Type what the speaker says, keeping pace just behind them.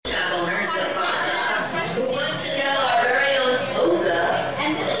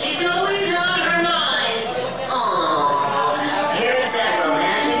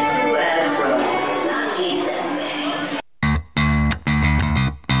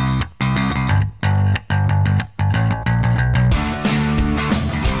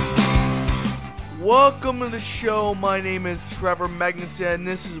Welcome to the show. My name is Trevor Magnuson, and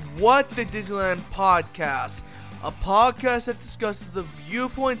this is What the Disneyland Podcast, a podcast that discusses the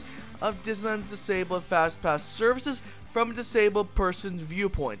viewpoints of Disneyland's disabled Fast Pass services from a disabled person's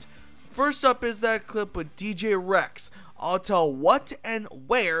viewpoint. First up is that clip with DJ Rex. I'll tell what and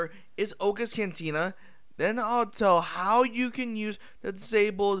where is Oga's Cantina. Then I'll tell how you can use the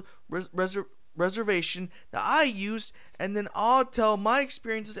disabled reservation that I used, and then I'll tell my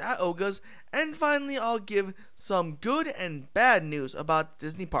experiences at Oga's, and finally I'll give some good and bad news about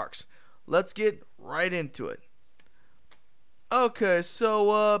Disney parks. Let's get right into it. Okay,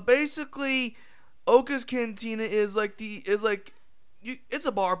 so basically Oga's Cantina is it's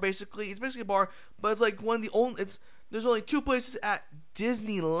a bar basically. It's basically a bar, but it's like one of the only there's only two places at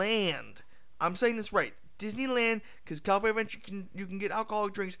Disneyland. I'm saying this right. Disneyland, because California Adventure you can get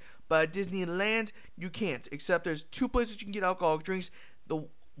alcoholic drinks, but at Disneyland you can't. Except there's two places you can get alcoholic drinks.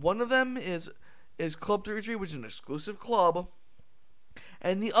 One of them is Club 33, which is an exclusive club,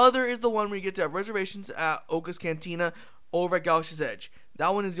 and the other is the one where you get to have reservations at Oga's Cantina over at Galaxy's Edge.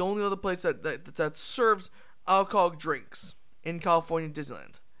 That one is the only other place that serves alcoholic drinks in California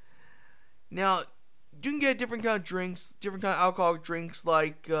Disneyland. Now, you can get different kind of drinks, different kind of alcoholic drinks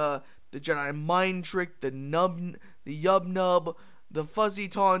like the Jedi Mind Trick, the Yub Nub, the Fuzzy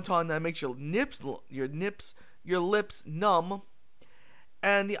Tauntaun that makes your lips numb,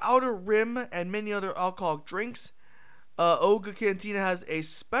 and the Outer Rim, and many other alcoholic drinks. Oga Cantina has a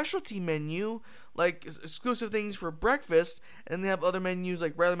specialty menu, like exclusive things for breakfast, and they have other menus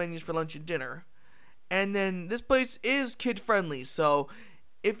like regular menus for lunch and dinner. And then this place is kid friendly, so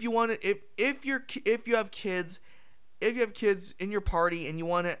if you want to, if you have kids in your party and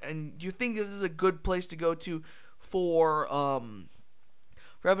you think that this is a good place to go to for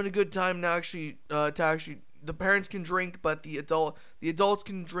having a good time, the parents can drink, but the adults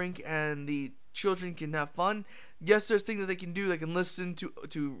can drink and the children can have fun. Yes, there's things that they can do. They can listen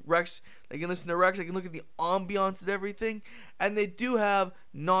to Rex. They can listen to Rex. They can look at the ambiance and everything. And they do have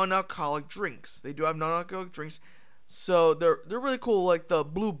non-alcoholic drinks. So they're really cool. Like the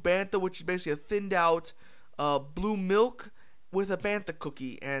Blue Bantha, which is basically a thinned out blue milk with a bantha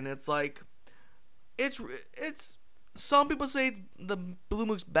cookie, and it's like it's some people say the blue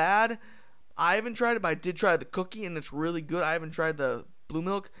milk's bad. I haven't tried it, but I did try the cookie, and it's really good. I haven't tried the blue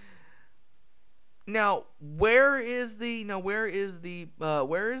milk. Now, where is this?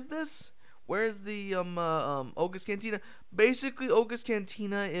 Where is the Oga's Cantina? Basically, Oga's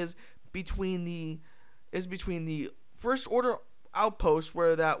Cantina is between the First Order outpost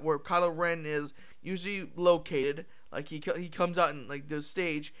where Kylo Ren is usually located. Like he comes out in like the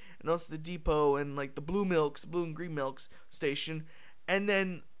stage, and also the depot and like the blue and green milks station, and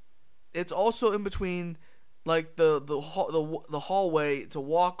then it's also in between like the hallway to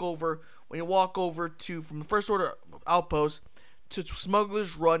walk over when you walk over to from the First Order outpost to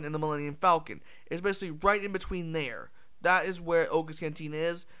Smuggler's Run and the Millennium Falcon. It's basically right in between there. That is where Oga's Cantina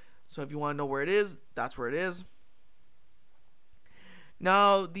is. So if you want to know where it is, that's where it is.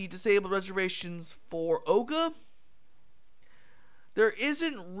 Now, the disabled reservations for Oga, there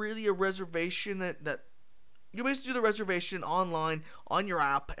isn't really a reservation that you basically do the reservation online on your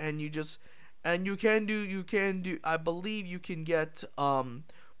app, and you can do I believe you can get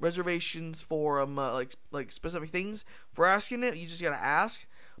reservations for like specific things for asking it. You just gotta ask.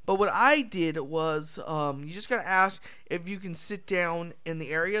 But what I did was you just gotta ask if you can sit down in the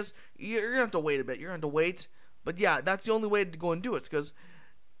areas. You're gonna have to wait a bit. But yeah, that's the only way to go and do it, because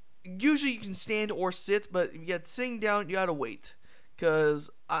usually you can stand or sit, but if you get sitting down, you gotta wait, because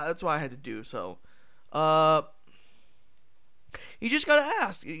that's what I had to do. So, you just gotta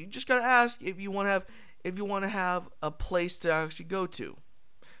ask. You just gotta ask if you want to have a place to actually go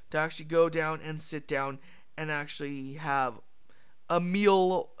down and sit down and actually have a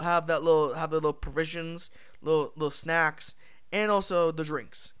meal, have the little provisions, little snacks, and also the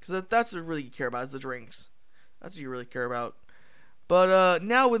drinks, because that's what really you care about is the drinks. That's what you really care about. But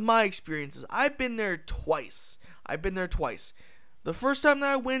now with my experiences, I've been there twice. The first time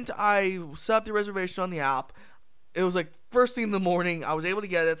that I went, I set up the reservation on the app. It was like first thing in the morning. I was able to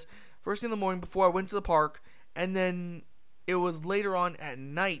get it first thing in the morning before I went to the park. And then it was later on at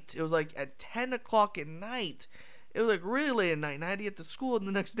night. It was like at 10 o'clock at night. It was like really late at night, and I had to get to school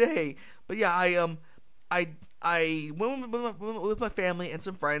the next day. But yeah, I went with my family and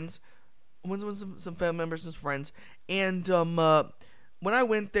some friends. Went with some family members and some friends. And when I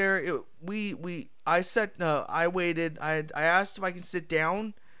went there, I waited. I asked if I could sit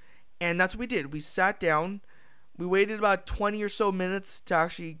down, and that's what we did. We sat down. We waited about 20 or so minutes to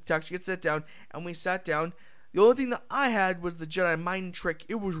actually get sit down, and we sat down. The only thing that I had was the Jedi Mind Trick.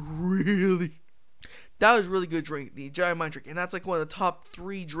 It was really That was a really good drink, the Jedi Mind Trick, and that's like one of the top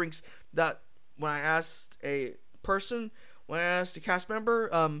 3 drinks that when I asked a cast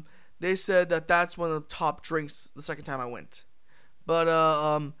member, they said that that's one of the top drinks the second time I went. But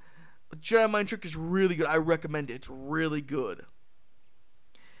Jedi Mind Trick is really good. I recommend it. It's really good.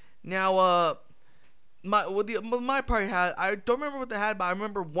 Now, my party had, I don't remember what they had, but I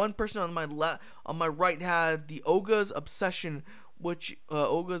remember one person on my right had the Oga's Obsession, which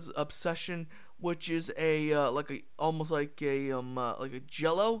is a almost like a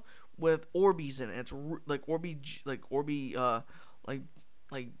Jello with Orbeez in it. It's like Orbeez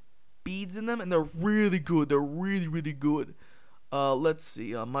like beads in them, and they're really good. They're really, really good. Let's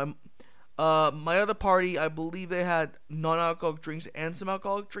see. My other party, I believe they had non-alcoholic drinks and some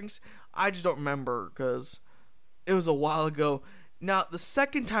alcoholic drinks. I just don't remember because it was a while ago. Now, the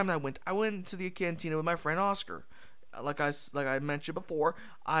second time I went to the cantina with my friend Oscar. Like I mentioned before,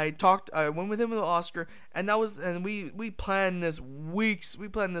 I went with him with Oscar, and we planned this weeks. We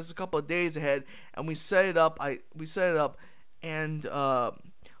planned this a couple of days ahead, and we set it up. And I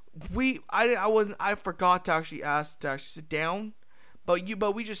forgot to actually ask to actually sit down. But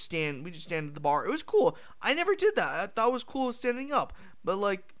we just stand at the bar. It was cool. I never did that. I thought it was cool standing up, but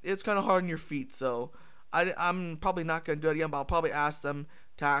like it's kind of hard on your feet. So I'm probably not gonna do it again. But I'll probably ask them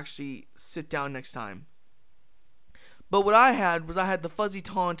to actually sit down next time. But what I had the fuzzy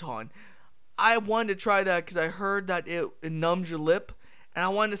tauntaun. I wanted to try that because I heard that it numbs your lip, and I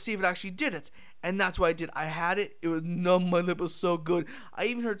wanted to see if it actually did it. And that's what I did. I had it. It was numb. My lip was so good. I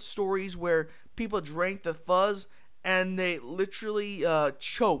even heard stories where people drank the fuzz and they literally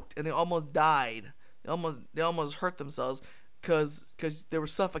choked and they almost died. They almost hurt themselves because they were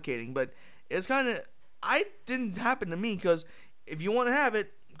suffocating. But it's I didn't happen to me because if you want to have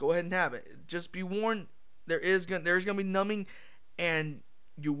it, go ahead and have it. Just be warned. There's gonna be numbing, and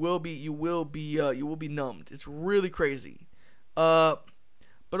you will be numbed. It's really crazy. But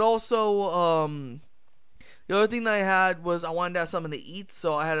also the other thing that I had was I wanted to have something to eat,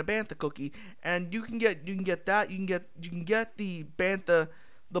 so I had a bantha cookie, and you can get that. You can get the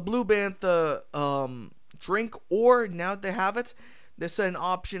blue bantha drink, or now that they have it, they said an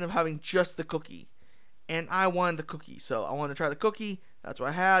option of having just the cookie, and I wanted the cookie, so I wanted to try the cookie. That's what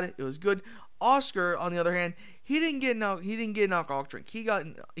I had. It was good. Oscar, on the other hand, he didn't get an alcoholic drink. He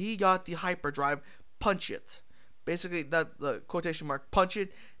got the hyperdrive Punch It. Basically, that the quotation mark Punch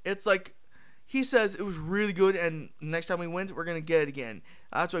It. It's like he says it was really good, and next time we went, we're gonna get it again.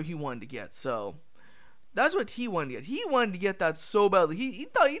 That's what he wanted to get. So that's what he wanted to get. He wanted to get that so badly. He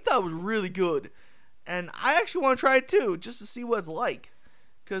thought it was really good, and I actually want to try it too, just to see what it's like,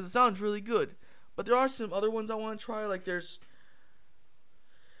 because it sounds really good. But there are some other ones I want to try. Like there's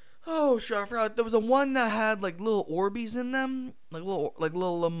I forgot. There was a one that had like little Orbeez in them, like little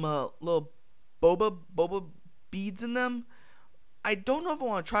boba beads in them. I don't know if I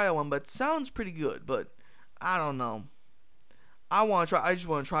want to try that one, but it sounds pretty good. But I don't know. I just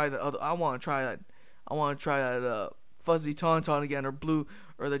want to try the other. I want to try that fuzzy tauntaun again, or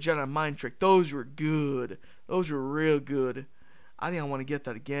the Jedi Mind Trick. Those were good. Those were real good. I think I want to get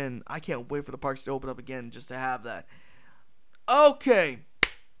that again. I can't wait for the parks to open up again just to have that. Okay.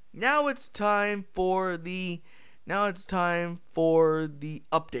 Now it's time for the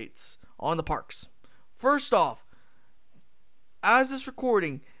updates on the parks. First off, as this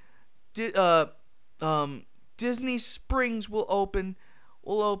recording, Disney Springs will open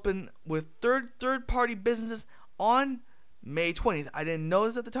with third party businesses on May 20th. I didn't know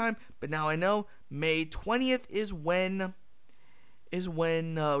this at the time, but now I know. May 20th is when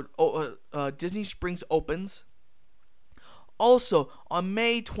Disney Springs opens. Also, on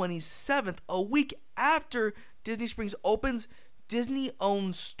May 27th, a week after Disney Springs opens,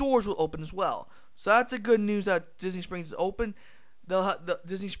 Disney-owned stores will open as well. So that's a good news that Disney Springs is open.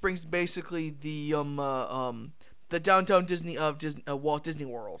 Disney Springs is basically the downtown Disney of Walt Disney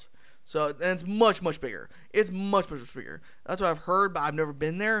World. So and it's much bigger. It's much bigger. That's what I've heard, but I've never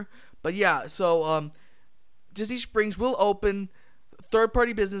been there. But yeah, so Disney Springs will open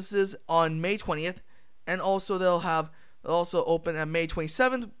third-party businesses on May 20th, and also they'll also open on May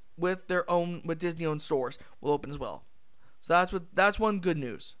 27th with Disney-owned stores will open as well. So that's one good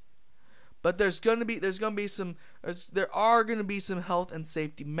news. But there are going to be some health and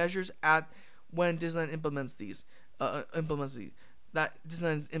safety measures when Disneyland implements these that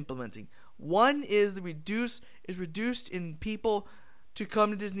Disneyland is implementing. One is reduced in people to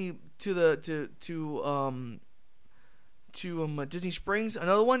come to Disney Disney Springs.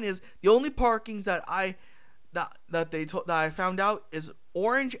 Another one is the only parkings that I found out is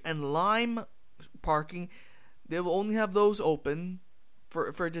orange and lime parking. They will only have those open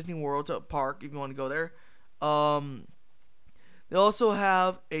for Disney World to park if you want to go there. They also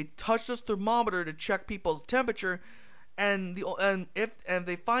have a touchless thermometer to check people's temperature, and if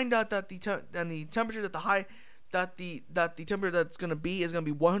they find out that the temperature that the temperature that's gonna be is gonna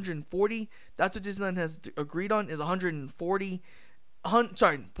be 140. That's what Disneyland has agreed on, is 140.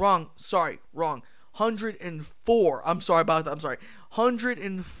 Wrong. 104. I'm sorry about that.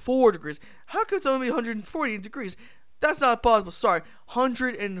 104 degrees. How could someone be 140 degrees? That's not possible. Sorry.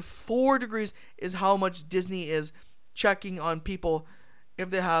 104 degrees is how much Disney is checking on people if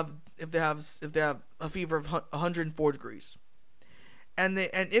they have a fever of 104 degrees. And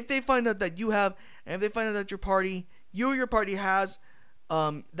if they find out that your party has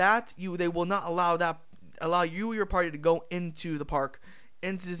they will not allow you or your party to go into the park,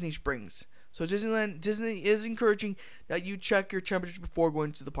 into Disney Springs. So Disney is encouraging that you check your temperature before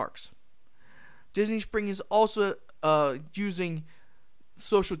going to the parks. Disney Springs is also using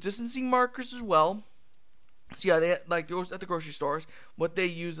social distancing markers as well. So yeah, they like those at the grocery stores. What they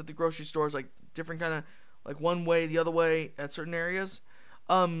use at the grocery stores, like different kind of like one way, the other way at certain areas.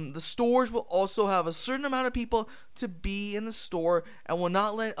 The stores will also have a certain amount of people to be in the store and will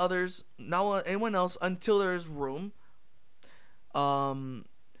not let anyone else until there is room.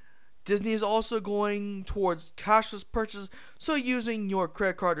 Disney is also going towards cashless purchases, so using your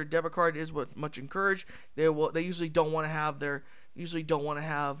credit card or debit card is what much encouraged. They usually don't want to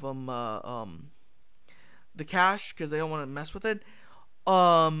have the cash because they don't want to mess with it.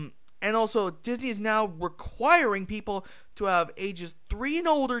 And also, Disney is now requiring people to have ages 3 and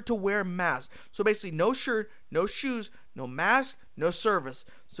older to wear masks. So basically, no shirt, no shoes, no mask, no service.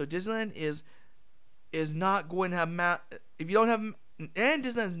 So Disneyland is not going to have if you don't have, and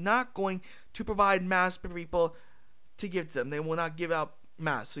Disneyland is not going to provide masks for people to give to them. They will not give out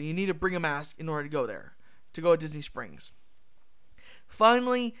masks. So you need to bring a mask in order to go there, to go to Disney Springs.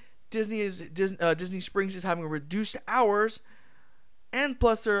 Finally, Disney Springs is having reduced hours. And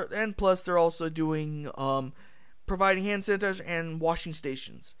plus they're also doing providing hand sanitizers and washing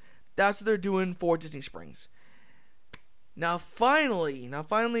stations. That's what they're doing for Disney Springs. Now finally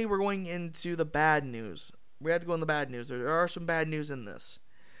we're going into the bad news. We have to go in the bad news. There are some bad news in this.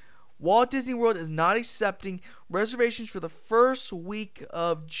 Walt Disney World is not accepting reservations for the first week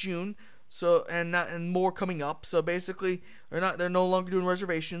of June. So and more coming up. So basically they're no longer doing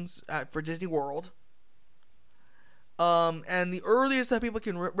reservations for Disney World. And the earliest that people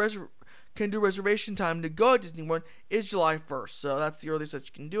can do reservation time to go to Disney World is July 1st. So that's the earliest that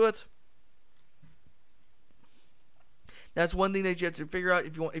you can do it. That's one thing that you have to figure out.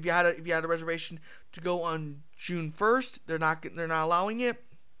 If you had a reservation to go on June 1st, they're not allowing it.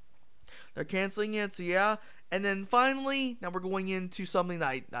 They're canceling it. So yeah. And then finally, now we're going into something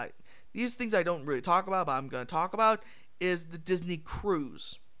that these things I don't really talk about, but I'm going to talk about, is the Disney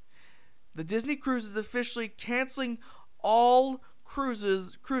Cruise. The Disney Cruise is officially canceling all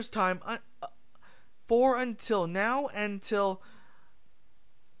cruise time until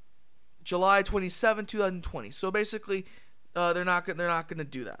July 27, 2020. So basically, they're not going to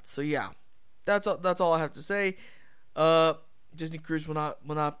do that. So yeah, that's all I have to say. Disney Cruise will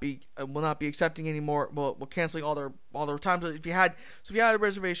not be accepting anymore. Well, canceling all their times. If you had a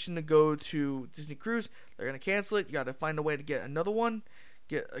reservation to go to Disney Cruise, they're going to cancel it. You got to find a way to get another one.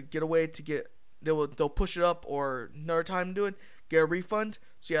 Get a way to get, they'll push it up or another time to do it, get a refund.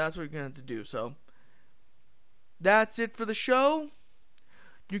 So yeah, that's what you're gonna have to do. So that's it for the show.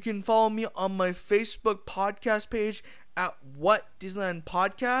 You can follow me on my Facebook podcast page at What Disneyland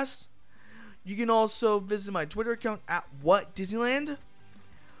Podcast. You can also visit my Twitter account at What Disneyland.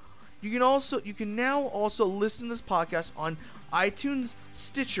 You can now also listen to this podcast on iTunes,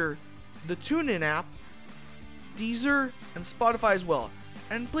 Stitcher, the TuneIn app, Deezer, and Spotify as well.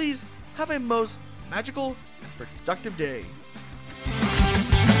 And please have a most magical and productive day.